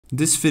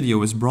This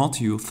video is brought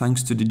to you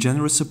thanks to the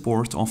generous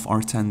support of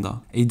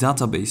Artenda, a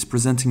database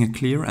presenting a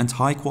clear and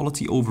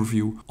high-quality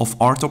overview of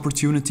art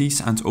opportunities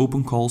and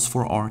open calls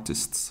for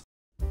artists.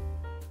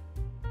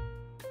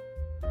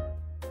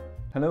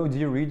 Hello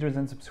dear readers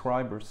and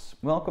subscribers,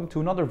 welcome to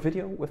another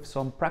video with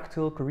some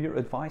practical career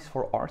advice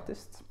for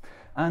artists.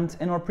 And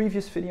in our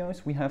previous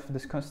videos we have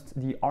discussed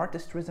the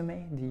artist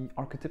resume, the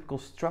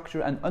archetypical structure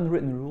and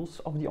unwritten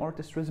rules of the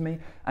artist resume,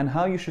 and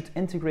how you should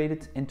integrate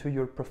it into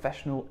your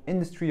professional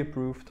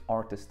industry-approved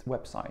artist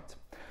website.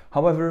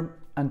 However,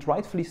 and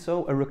rightfully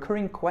so, a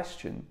recurring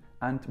question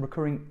and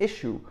recurring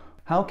issue: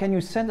 how can you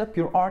set up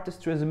your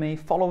artist resume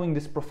following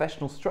this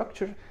professional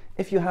structure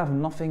if you have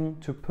nothing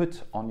to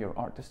put on your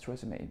artist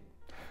resume?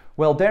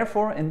 Well,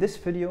 therefore, in this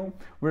video,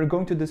 we're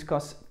going to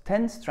discuss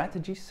 10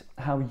 strategies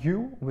how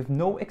you, with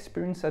no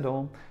experience at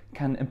all,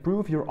 can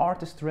improve your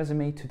artist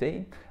resume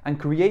today and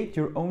create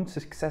your own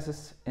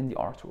successes in the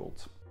art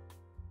world.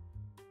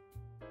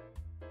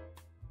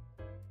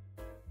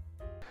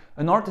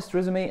 An artist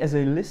resume is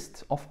a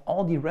list of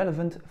all the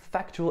relevant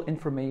factual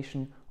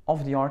information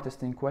of the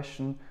artist in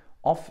question,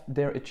 of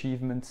their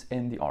achievements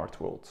in the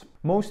art world.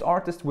 Most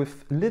artists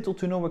with little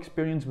to no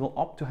experience will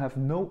opt to have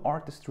no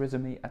artist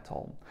resume at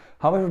all.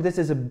 However, this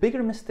is a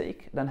bigger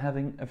mistake than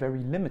having a very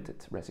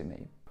limited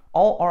resume.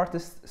 All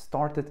artists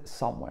started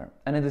somewhere,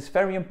 and it is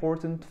very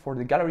important for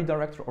the gallery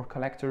director or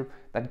collector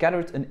that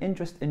gathered an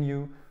interest in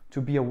you to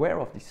be aware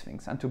of these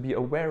things and to be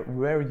aware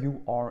where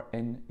you are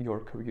in your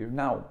career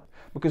now.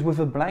 Because with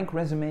a blank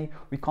resume,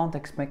 we can't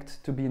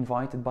expect to be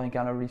invited by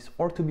galleries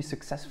or to be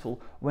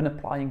successful when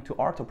applying to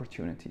art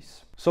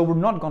opportunities. So we're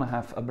not gonna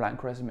have a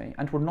blank resume,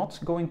 and we're not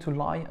going to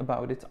lie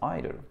about it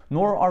either.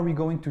 Nor are we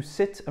going to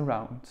sit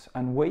around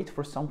and wait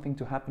for something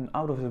to happen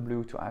out of the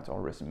blue to add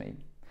our resume.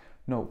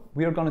 No,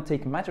 we are gonna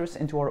take matters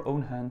into our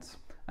own hands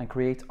and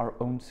create our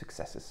own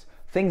successes.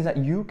 Things that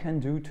you can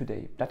do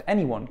today, that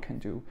anyone can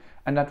do,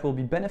 and that will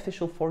be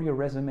beneficial for your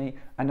resume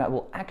and that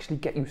will actually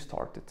get you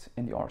started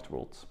in the art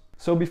world.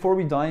 So before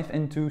we dive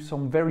into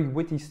some very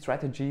witty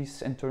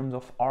strategies in terms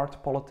of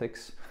art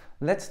politics,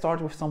 let's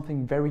start with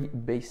something very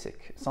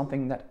basic,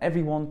 something that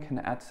everyone can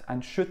add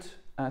and should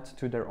add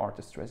to their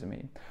artist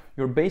resume.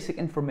 Your basic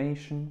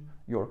information,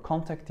 your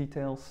contact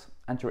details,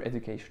 and your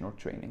education or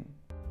training.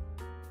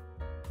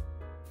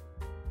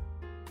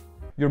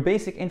 Your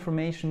basic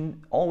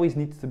information always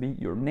needs to be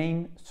your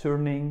name,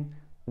 surname,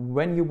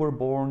 when you were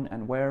born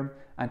and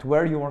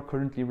where you are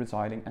currently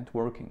residing and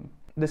working.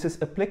 This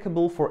is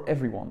applicable for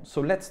everyone,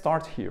 so let's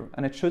start here,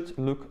 and it should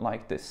look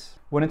like this.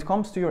 When it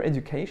comes to your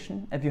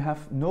education, if you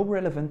have no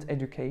relevant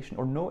education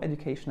or no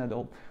education at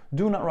all,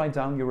 do not write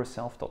down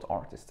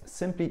yourself.artist.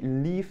 Simply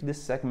leave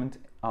this segment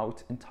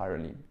out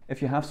entirely.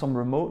 If you have some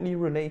remotely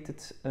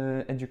related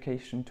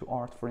education to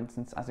art, for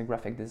instance as a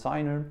graphic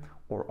designer,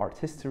 or art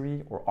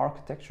history, or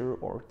architecture,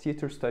 or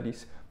theater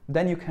studies,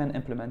 then you can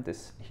implement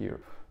this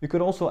here. You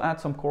could also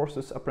add some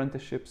courses,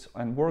 apprenticeships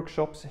and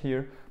workshops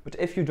here, but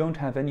if you don't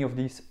have any of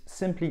these,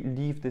 simply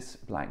leave this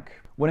blank.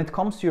 When it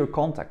comes to your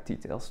contact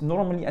details,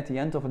 normally at the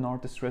end of an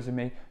artist's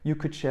resume, you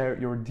could share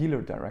your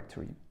dealer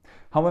directory.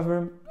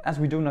 However, as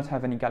we do not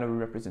have any gallery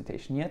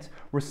representation yet,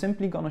 we're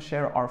simply gonna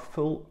share our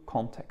full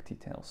contact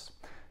details,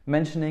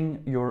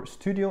 mentioning your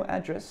studio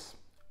address,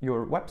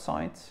 your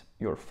website,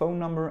 your phone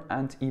number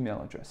and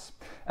email address.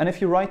 And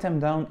if you write them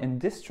down in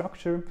this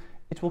structure,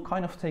 it will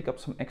kind of take up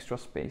some extra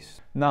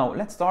space. Now,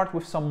 let's start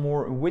with some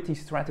more witty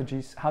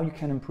strategies how you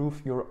can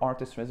improve your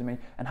artist resume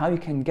and how you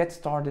can get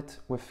started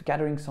with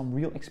gathering some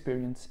real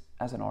experience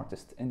as an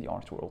artist in the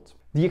art world.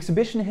 The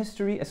exhibition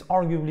history is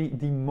arguably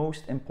the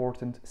most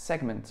important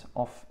segment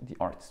of the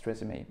artist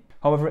resume.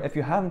 However, if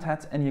you haven't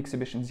had any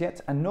exhibitions yet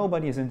and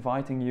nobody is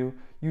inviting you,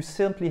 you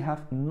simply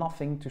have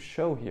nothing to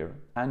show here.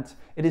 And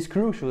it is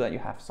crucial that you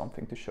have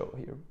something to show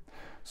here.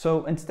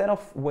 So instead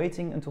of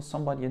waiting until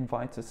somebody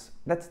invites us,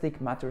 let's take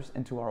matters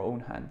into our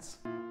own hands.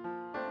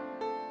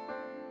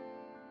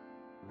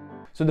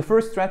 So the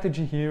first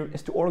strategy here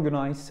is to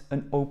organize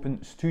an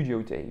open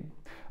studio day.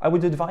 I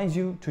would advise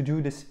you to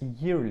do this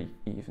yearly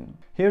even.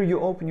 Here you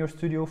open your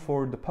studio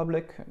for the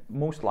public,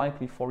 most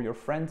likely for your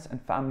friends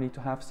and family to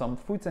have some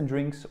foods and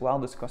drinks while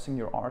discussing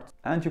your art.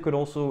 And you could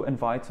also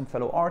invite some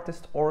fellow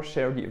artists or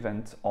share the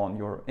event on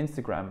your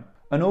Instagram.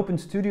 An open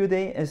studio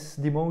day is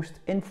the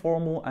most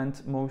informal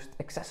and most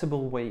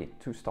accessible way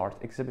to start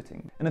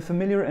exhibiting. In a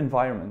familiar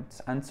environment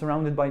and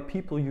surrounded by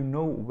people you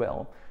know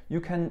well, you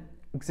can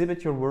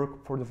exhibit your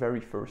work for the very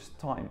first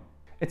time.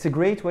 It's a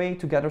great way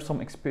to gather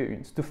some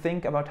experience, to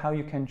think about how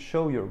you can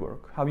show your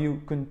work, how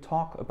you can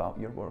talk about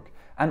your work,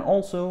 and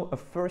also a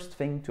first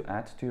thing to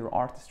add to your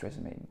artist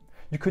resume.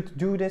 You could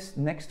do this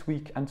next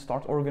week and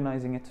start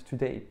organizing it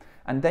today,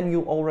 and then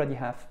you already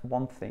have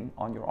one thing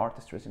on your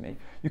artist resume.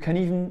 You can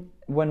even,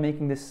 when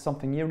making this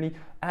something yearly,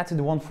 add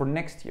the one for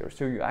next year,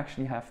 so you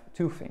actually have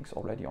two things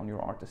already on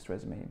your artist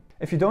resume.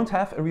 If you don't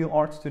have a real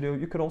art studio,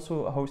 you could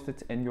also host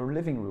it in your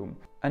living room.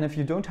 And if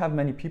you don't have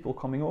many people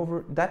coming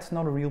over, that's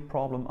not a real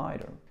problem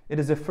either. It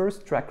is a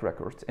first track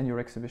record in your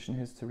exhibition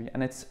history,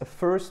 and it's a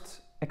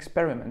first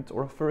experiment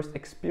or a first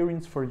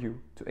experience for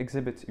you to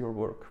exhibit your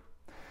work.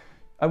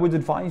 I would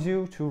advise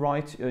you to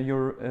write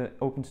your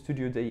Open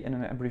Studio Day in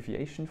an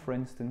abbreviation, for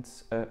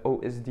instance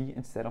OSD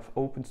instead of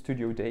Open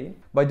Studio Day.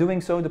 By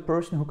doing so, the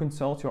person who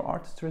consults your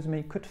artist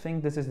resume could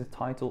think this is the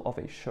title of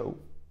a show.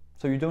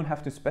 So you don't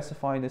have to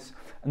specify this,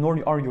 nor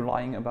are you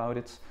lying about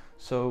it.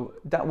 So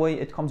that way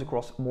it comes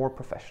across more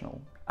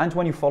professional. And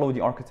when you follow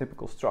the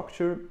archetypical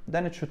structure,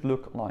 then it should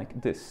look like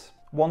this.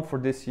 One for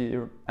this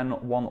year and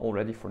one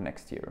already for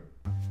next year.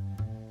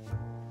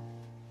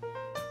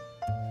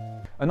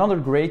 Another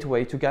great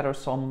way to gather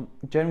some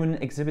genuine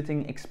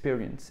exhibiting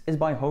experience is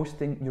by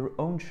hosting your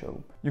own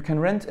show. You can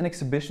rent an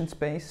exhibition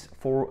space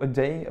for a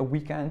day, a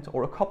weekend,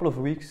 or a couple of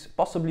weeks,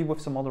 possibly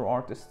with some other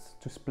artists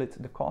to split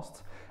the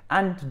costs.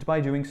 And by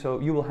doing so,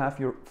 you will have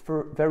your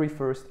very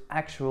first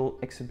actual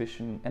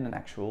exhibition in an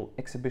actual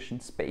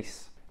exhibition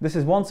space. This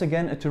is once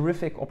again a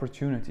terrific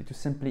opportunity to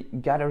simply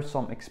gather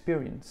some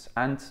experience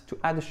and to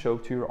add a show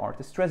to your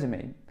artist's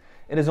resume.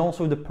 It is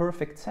also the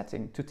perfect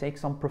setting to take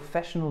some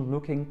professional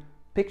looking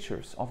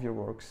pictures of your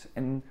works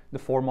in the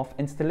form of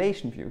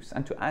installation views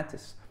and to add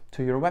this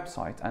to your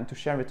website and to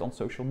share it on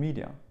social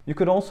media. You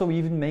could also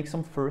even make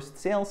some first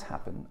sales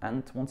happen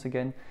and once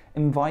again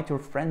invite your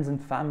friends and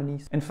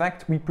families. In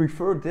fact, we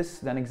prefer this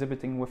than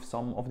exhibiting with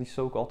some of the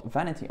so-called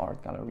vanity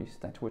art galleries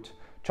that would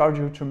charge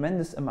you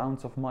tremendous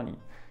amounts of money.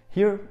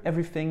 Here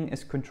everything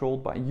is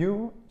controlled by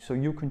you, so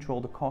you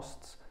control the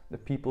costs, the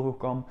people who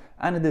come,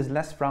 and it is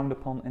less frowned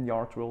upon in the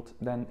art world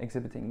than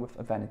exhibiting with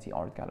a vanity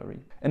art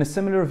gallery. In a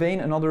similar vein,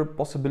 another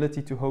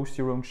possibility to host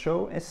your own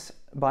show is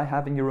by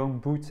having your own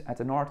booth at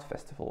an art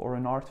festival or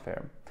an art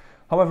fair.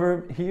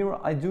 However, here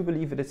I do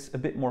believe it is a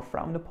bit more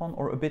frowned upon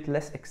or a bit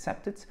less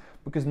accepted,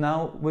 because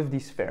now with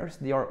these fairs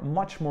they are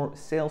much more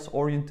sales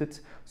oriented,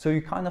 so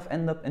you kind of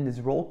end up in this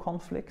role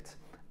conflict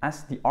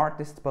as the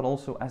artist but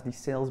also as the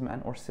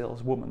salesman or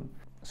saleswoman.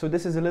 So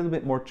this is a little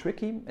bit more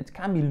tricky. It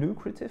can be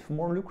lucrative,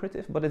 more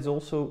lucrative, but it's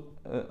also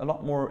a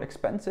lot more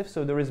expensive,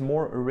 so there is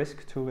more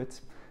risk to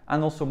it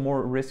and also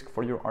more risk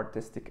for your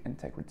artistic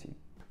integrity.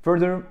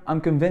 Further,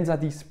 I'm convinced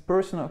that these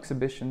personal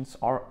exhibitions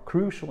are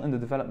crucial in the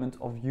development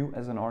of you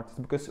as an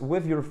artist, because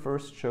with your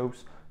first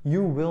shows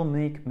you will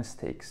make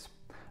mistakes.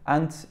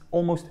 And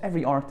almost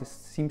every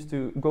artist seems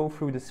to go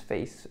through this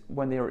phase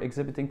when they are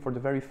exhibiting for the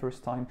very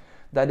first time,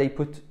 that they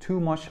put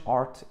too much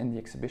art in the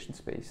exhibition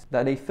space,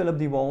 that they fill up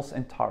the walls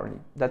entirely,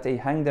 that they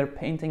hang their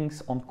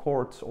paintings on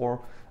cords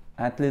or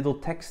add little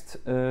text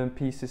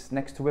pieces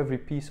next to every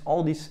piece.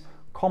 All these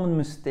common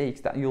mistakes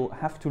that you'll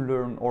have to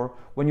learn, or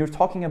when you're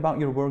talking about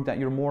your work that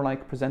you're more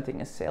like presenting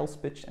a sales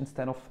pitch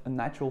instead of a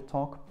natural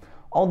talk.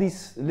 All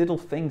these little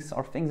things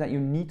are things that you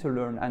need to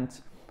learn,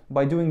 and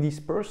by doing these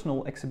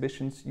personal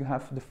exhibitions, you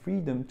have the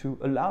freedom to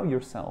allow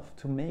yourself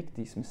to make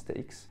these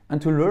mistakes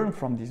and to learn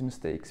from these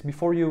mistakes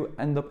before you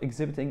end up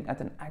exhibiting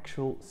at an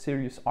actual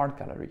serious art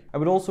gallery. I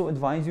would also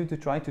advise you to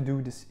try to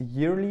do this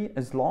yearly,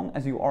 as long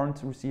as you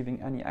aren't receiving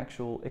any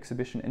actual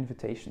exhibition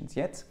invitations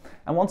yet.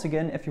 And once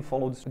again, if you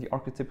follow the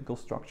archetypical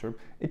structure,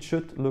 it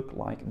should look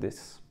like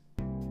this.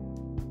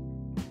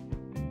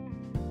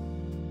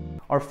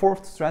 Our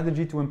fourth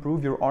strategy to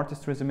improve your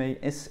artist resume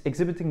is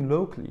exhibiting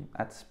locally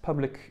at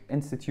public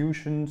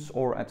institutions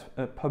or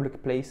at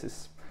public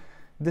places.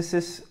 This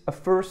is a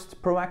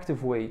first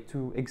proactive way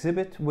to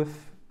exhibit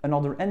with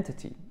another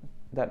entity,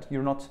 that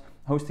you're not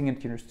hosting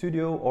it in your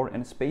studio or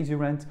in a space you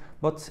rent,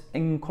 but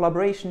in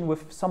collaboration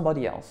with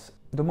somebody else.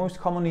 The most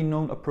commonly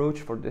known approach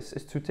for this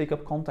is to take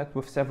up contact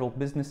with several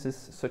businesses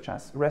such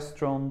as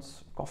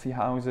restaurants, coffee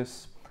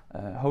houses,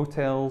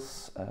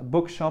 hotels,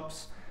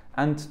 bookshops,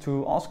 and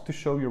to ask to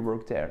show your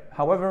work there.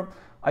 However,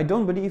 I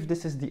don't believe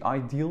this is the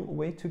ideal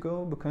way to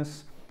go,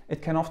 because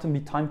it can often be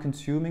time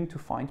consuming to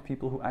find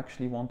people who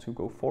actually want to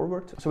go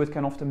forward. So it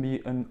can often be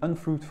an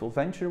unfruitful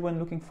venture when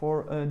looking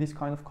for these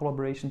kind of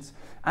collaborations.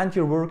 And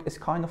your work is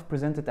kind of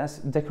presented as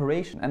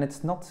decoration, and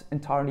it's not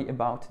entirely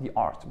about the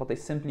art, but they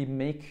simply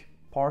make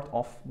part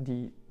of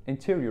the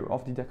interior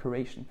of the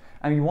decoration.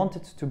 And we want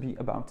it to be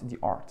about the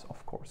art,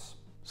 of course.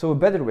 So a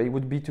better way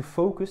would be to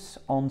focus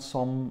on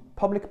some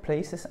public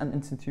places and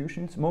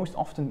institutions, most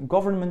often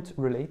government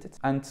related,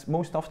 and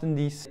most often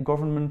these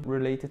government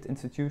related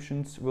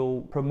institutions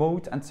will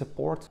promote and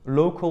support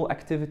local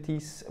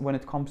activities when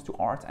it comes to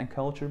art and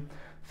culture.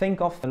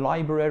 Think of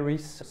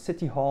libraries,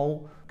 city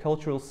hall,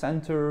 cultural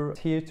center,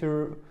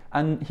 theater,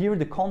 and here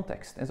the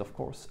context is of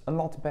course a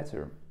lot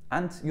better.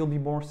 And you'll be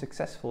more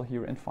successful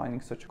here in finding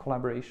such a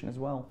collaboration as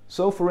well.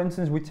 So for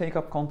instance, we take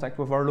up contact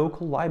with our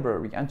local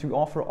library and we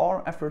offer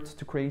our efforts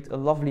to create a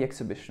lovely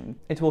exhibition.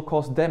 It will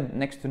cost them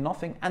next to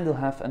nothing, and they'll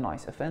have a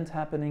nice event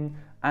happening,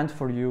 and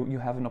for you, you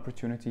have an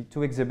opportunity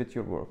to exhibit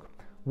your work.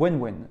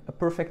 Win-win, a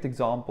perfect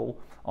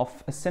example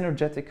of a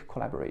synergetic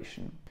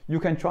collaboration. You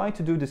can try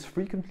to do this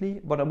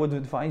frequently, but I would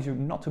advise you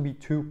not to be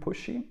too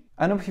pushy.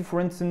 And if you, for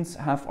instance,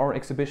 have our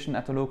exhibition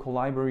at the local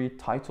library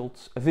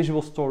titled A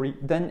Visual Story,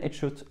 then it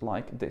should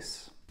like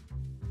this.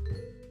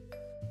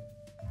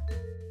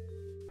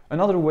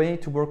 Another way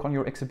to work on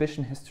your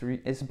exhibition history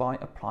is by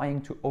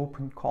applying to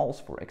open calls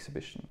for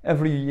exhibition.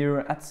 Every year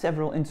at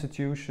several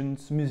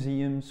institutions,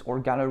 museums or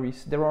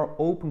galleries, there are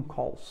open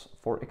calls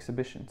for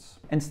exhibitions.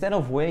 Instead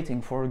of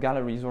waiting for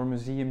galleries or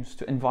museums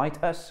to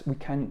invite us, we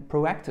can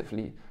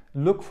proactively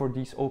look for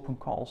these open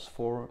calls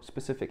for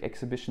specific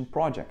exhibition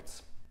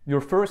projects. Your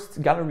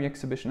first gallery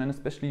exhibition, and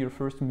especially your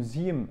first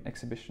museum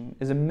exhibition,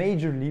 is a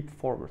major leap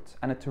forward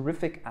and a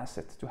terrific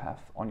asset to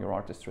have on your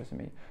artist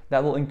resume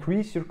that will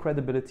increase your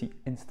credibility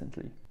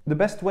instantly. The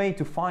best way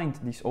to find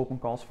these open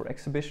calls for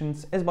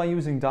exhibitions is by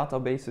using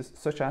databases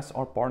such as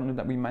our partner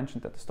that we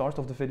mentioned at the start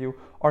of the video,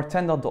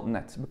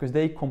 artenda.net, because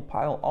they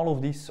compile all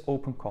of these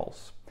open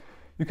calls.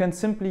 You can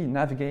simply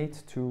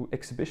navigate to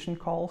exhibition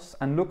calls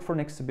and look for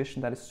an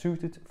exhibition that is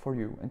suited for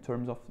you in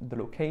terms of the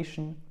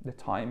location, the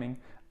timing,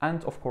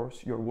 and of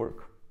course your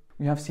work.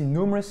 We have seen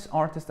numerous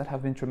artists that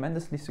have been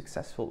tremendously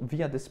successful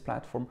via this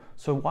platform,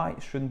 so why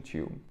shouldn't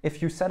you?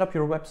 If you set up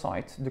your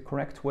website the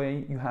correct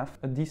way, you have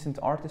a decent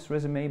artist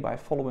resume by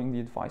following the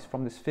advice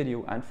from this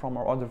video and from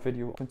our other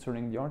video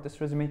concerning the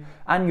artist resume,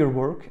 and your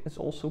work is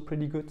also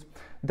pretty good,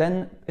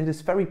 then it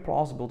is very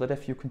plausible that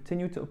if you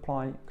continue to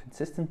apply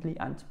consistently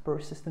and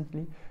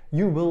persistently,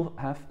 you will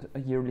have a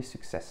yearly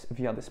success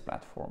via this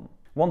platform.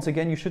 Once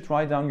again, you should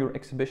write down your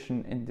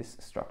exhibition in this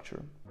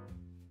structure.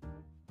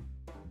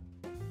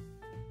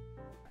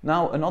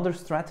 Now, another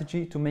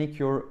strategy to make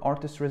your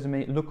artist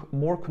resume look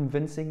more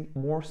convincing,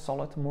 more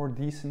solid, more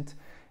decent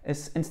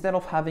is, instead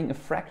of having a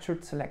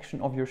fractured selection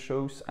of your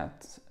shows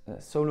at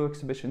solo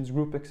exhibitions,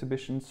 group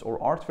exhibitions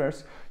or art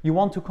fairs, you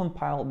want to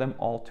compile them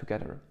all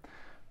together.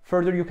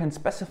 Further, you can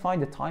specify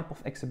the type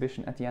of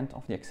exhibition at the end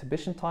of the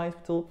exhibition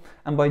title,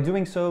 and by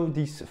doing so,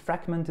 these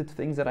fragmented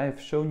things that I have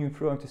shown you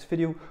throughout this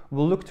video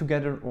will look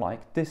together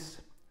like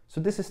this.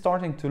 So this is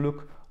starting to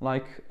look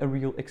like a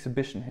real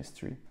exhibition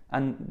history.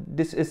 And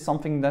this is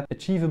something that's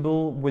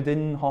achievable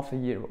within half a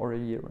year or a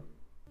year.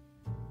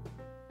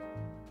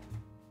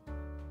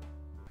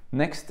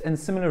 Next, in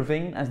similar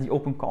vein as the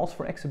open calls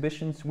for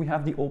exhibitions, we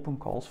have the open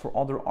calls for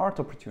other art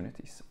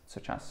opportunities,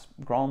 such as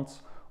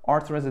grants,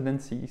 art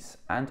residencies,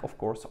 and of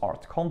course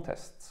art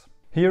contests.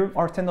 Here,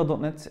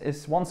 artenda.net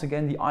is once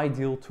again the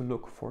ideal to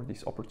look for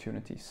these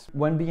opportunities.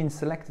 When being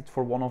selected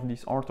for one of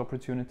these art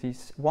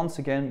opportunities, once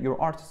again, your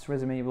artist's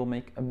resume will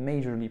make a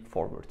major leap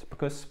forward,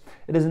 because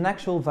it is an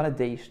actual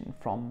validation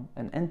from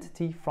an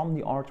entity from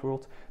the art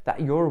world that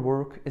your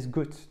work is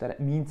good, that it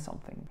means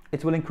something.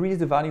 It will increase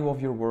the value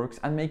of your works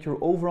and make your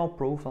overall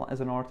profile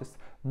as an artist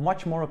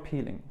much more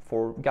appealing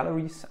for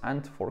galleries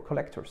and for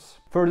collectors.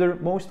 Further,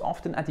 most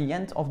often at the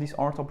end of these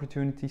art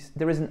opportunities,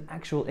 there is an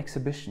actual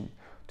exhibition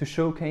to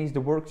showcase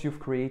the works you've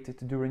created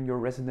during your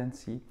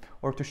residency,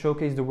 or to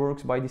showcase the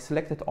works by the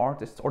selected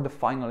artists or the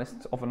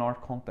finalists of an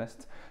art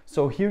contest.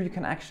 So here you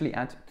can actually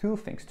add two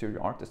things to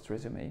your artist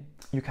resume.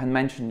 You can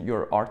mention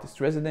your artist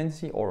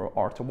residency or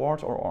art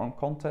award or art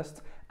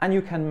contest, and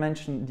you can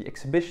mention the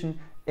exhibition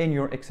in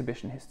your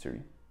exhibition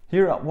history.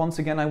 Here, once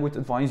again, I would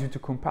advise you to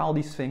compile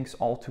these things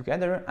all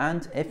together,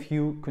 and if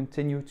you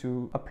continue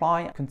to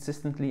apply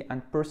consistently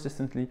and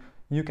persistently,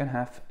 you can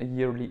have a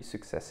yearly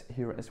success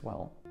here as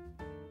well.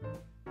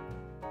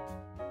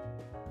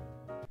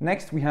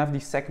 Next, we have the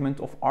segment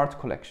of art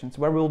collections,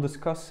 where we'll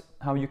discuss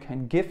how you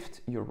can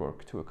gift your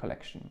work to a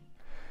collection.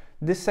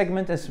 This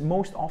segment is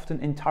most often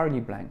entirely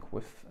blank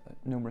with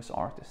numerous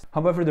artists.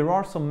 However, there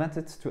are some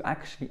methods to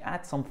actually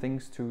add some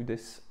things to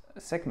this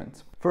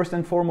segment. First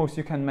and foremost,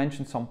 you can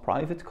mention some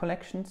private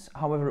collections,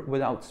 however,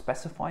 without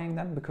specifying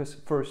them, because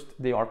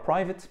first, they are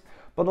private,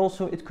 but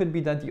also it could be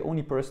that the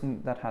only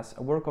person that has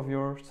a work of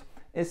yours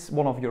is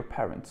one of your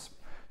parents.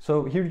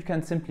 So here you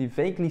can simply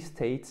vaguely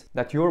state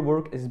that your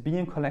work is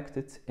being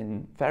collected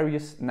in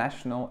various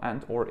national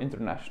and or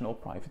international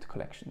private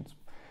collections.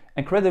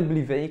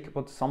 Incredibly vague,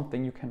 but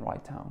something you can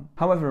write down.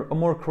 However, a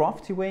more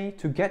crafty way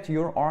to get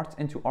your art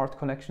into art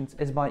collections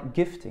is by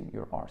gifting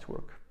your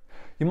artwork.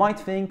 You might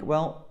think,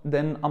 well,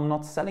 then I'm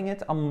not selling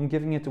it, I'm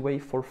giving it away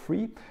for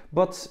free,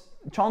 but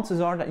chances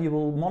are that you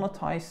will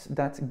monetize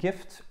that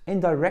gift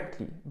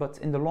indirectly, but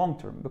in the long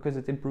term, because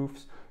it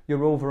improves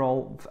your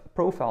overall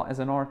profile as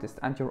an artist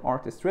and your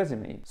artist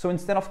resume. So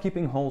instead of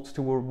keeping hold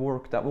to a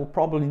work that will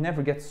probably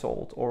never get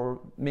sold,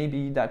 or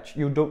maybe that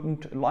you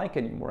don't like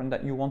anymore and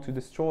that you want to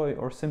destroy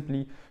or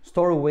simply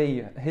store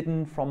away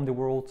hidden from the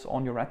world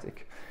on your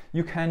attic,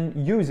 you can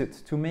use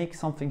it to make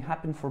something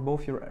happen for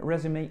both your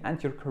resume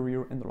and your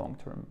career in the long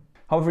term.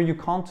 However, you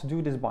can't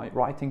do this by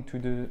writing to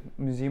the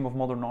Museum of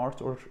Modern Art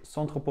or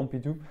Centre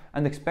Pompidou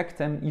and expect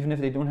them, even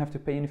if they don't have to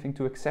pay anything,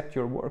 to accept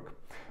your work.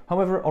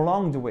 However,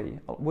 along the way,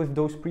 with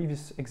those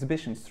previous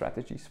exhibition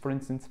strategies, for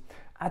instance,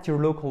 at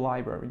your local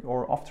library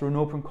or after an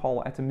open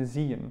call at a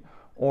museum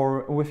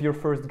or with your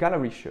first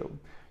gallery show,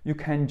 you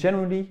can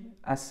generally,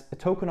 as a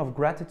token of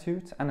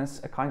gratitude and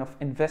as a kind of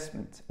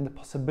investment in the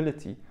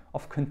possibility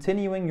of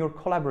continuing your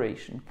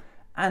collaboration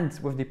and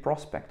with the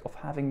prospect of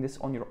having this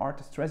on your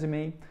artist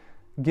resume,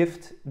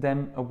 gift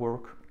them a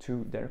work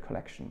to their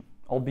collection,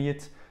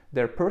 albeit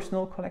their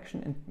personal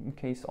collection in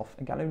case of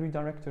a gallery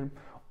director,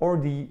 or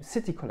the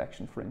city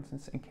collection, for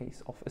instance, in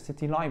case of a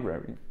city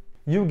library.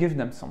 You give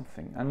them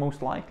something, and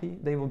most likely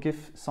they will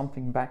give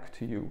something back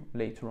to you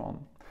later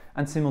on.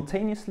 And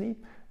simultaneously,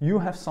 you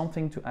have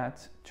something to add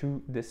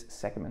to this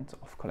segment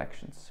of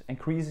collections,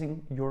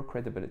 increasing your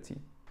credibility.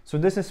 So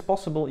this is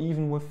possible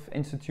even with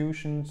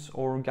institutions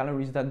or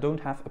galleries that don't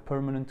have a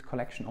permanent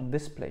collection on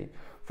display.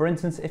 For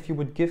instance, if you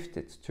would gift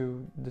it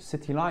to the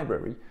city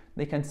library,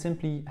 they can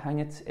simply hang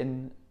it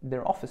in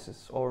their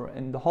offices or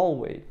in the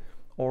hallway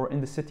or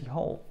in the city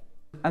hall.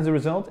 As a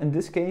result, in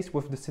this case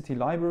with the city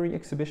library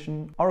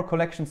exhibition, our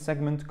collection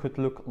segment could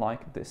look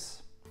like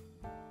this.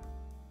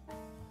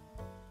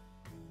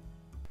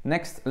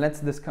 Next,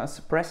 let's discuss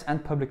press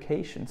and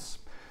publications.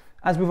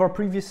 As with our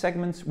previous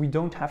segments, we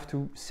don't have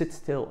to sit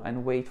still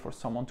and wait for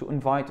someone to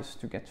invite us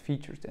to get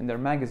featured in their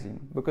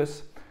magazine,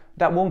 because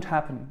that won't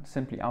happen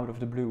simply out of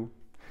the blue.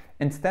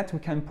 Instead, we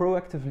can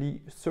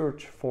proactively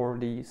search for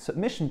the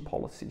submission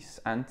policies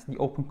and the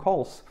open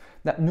calls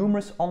that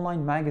numerous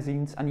online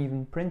magazines and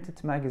even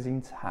printed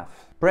magazines have.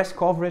 Press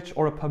coverage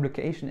or a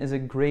publication is a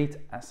great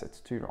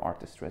asset to your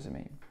artist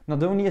resume.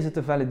 Not only is it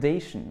a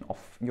validation of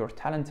your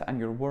talent and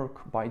your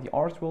work by the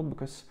art world,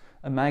 because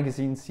a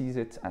magazine sees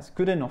it as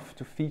good enough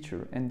to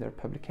feature in their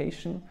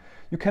publication,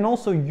 you can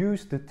also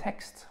use the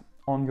text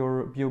on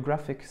your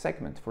biographic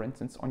segment, for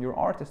instance, on your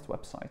artist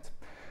website.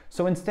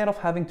 So instead of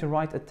having to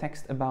write a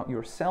text about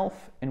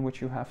yourself, in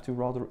which you have to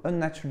rather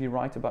unnaturally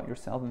write about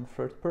yourself in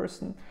third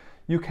person,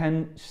 you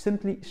can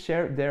simply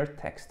share their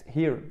text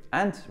here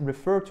and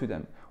refer to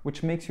them,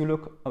 which makes you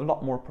look a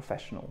lot more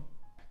professional.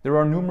 There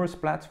are numerous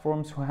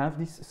platforms who have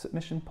these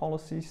submission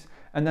policies,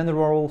 and then there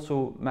are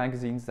also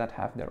magazines that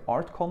have their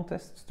art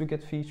contests to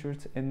get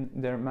featured in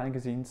their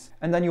magazines.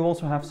 And then you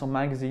also have some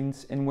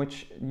magazines in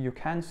which you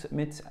can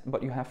submit,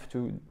 but you have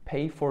to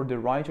pay for the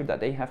writer that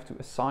they have to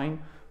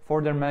assign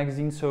for their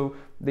magazine. So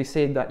they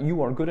say that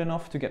you are good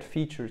enough to get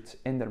featured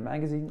in their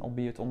magazine,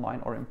 albeit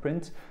online or in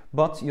print,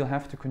 but you'll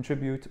have to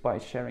contribute by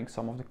sharing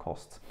some of the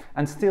costs.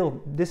 And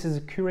still, this is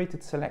a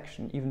curated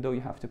selection, even though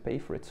you have to pay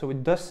for it. So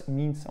it does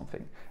mean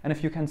something. And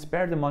if you can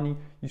spare the money,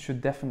 you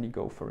should definitely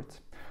go for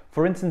it.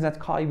 For instance, at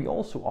CAI, we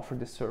also offer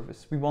this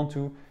service. We want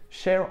to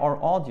share our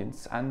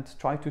audience and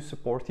try to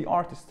support the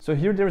artist. So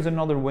here there is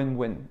another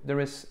win-win. There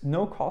is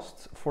no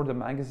cost for the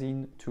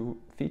magazine to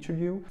feature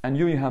you, and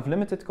you have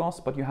limited costs,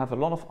 but you have a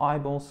lot of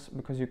eyeballs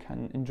because you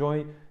can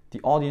enjoy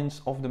the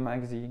audience of the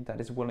magazine that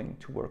is willing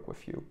to work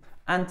with you.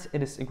 And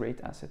it is a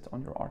great asset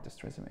on your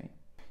artist resume.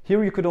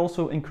 Here you could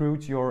also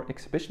include your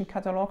exhibition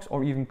catalogs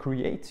or even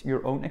create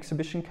your own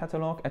exhibition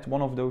catalog at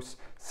one of those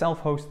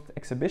self-hosted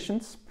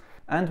exhibitions.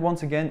 And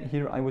once again,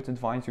 here I would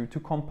advise you to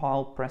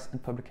compile press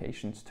and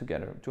publications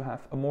together to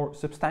have a more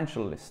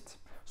substantial list.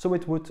 So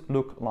it would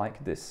look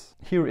like this.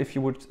 Here, if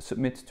you would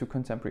submit to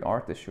Contemporary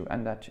Art Issue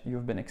and that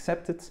you've been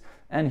accepted,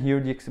 and here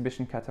the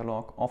exhibition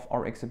catalog of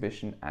our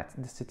exhibition at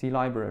the City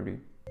Library.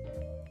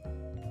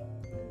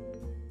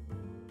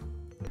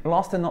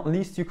 Last and not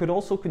least, you could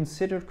also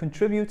consider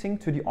contributing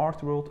to the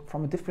art world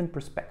from a different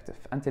perspective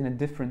and in a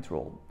different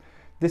role.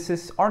 This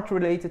is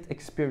art-related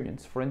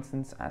experience, for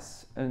instance,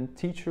 as a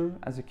teacher,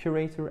 as a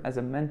curator, as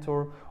a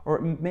mentor, or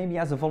maybe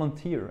as a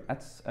volunteer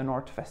at an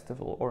art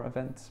festival or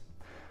event.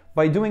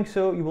 By doing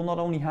so, you will not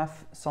only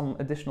have some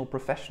additional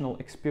professional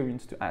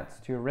experience to add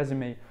to your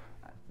resume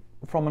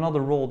from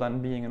another role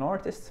than being an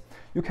artist,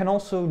 you can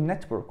also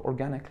network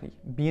organically,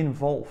 be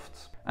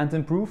involved, and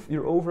improve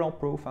your overall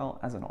profile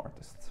as an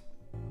artist.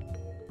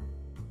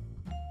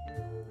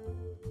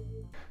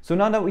 So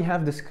now that we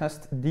have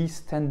discussed these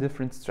 10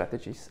 different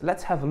strategies,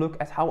 let's have a look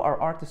at how our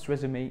artist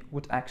resume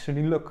would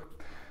actually look.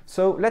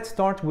 So let's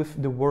start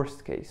with the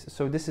worst case.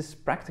 So this is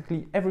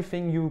practically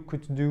everything you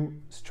could do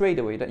straight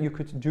away, that you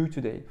could do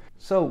today.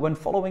 So when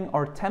following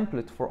our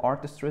template for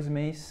artist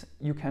resumes,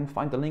 you can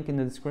find the link in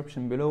the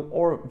description below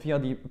or via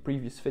the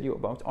previous video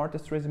about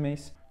artist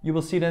resumes. You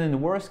will see that in the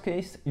worst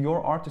case,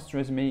 your artist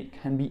resume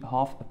can be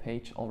half a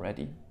page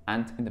already.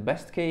 And in the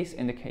best case,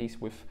 in the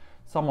case with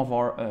some of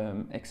our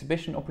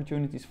exhibition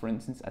opportunities, for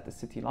instance, at the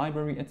City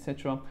Library,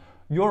 etc.,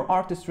 your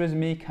artist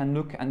resume can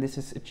look, and this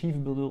is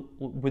achievable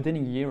within a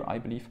year, I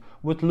believe,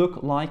 would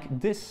look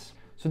like this.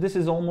 So this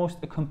is almost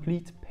a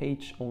complete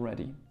page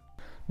already.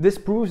 This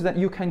proves that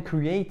you can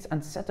create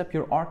and set up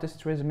your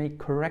artist resume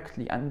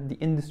correctly and the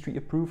industry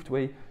approved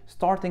way,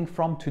 starting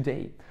from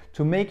today,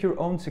 to make your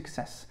own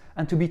success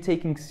and to be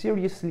taken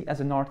seriously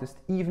as an artist,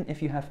 even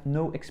if you have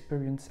no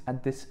experience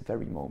at this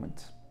very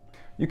moment.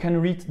 You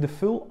can read the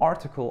full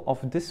article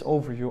of this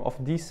overview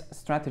of these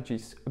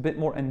strategies a bit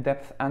more in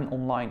depth and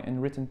online in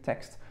written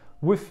text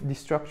with the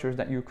structures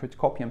that you could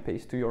copy and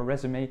paste to your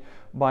resume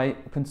by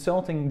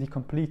consulting the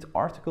complete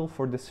article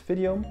for this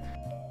video.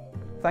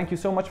 Thank you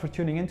so much for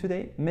tuning in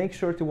today. Make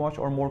sure to watch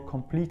our more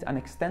complete and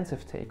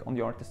extensive take on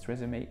the artist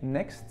resume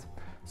next.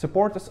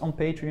 Support us on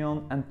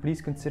Patreon and please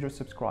consider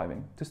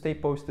subscribing to stay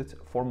posted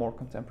for more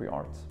contemporary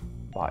art.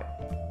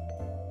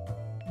 Bye.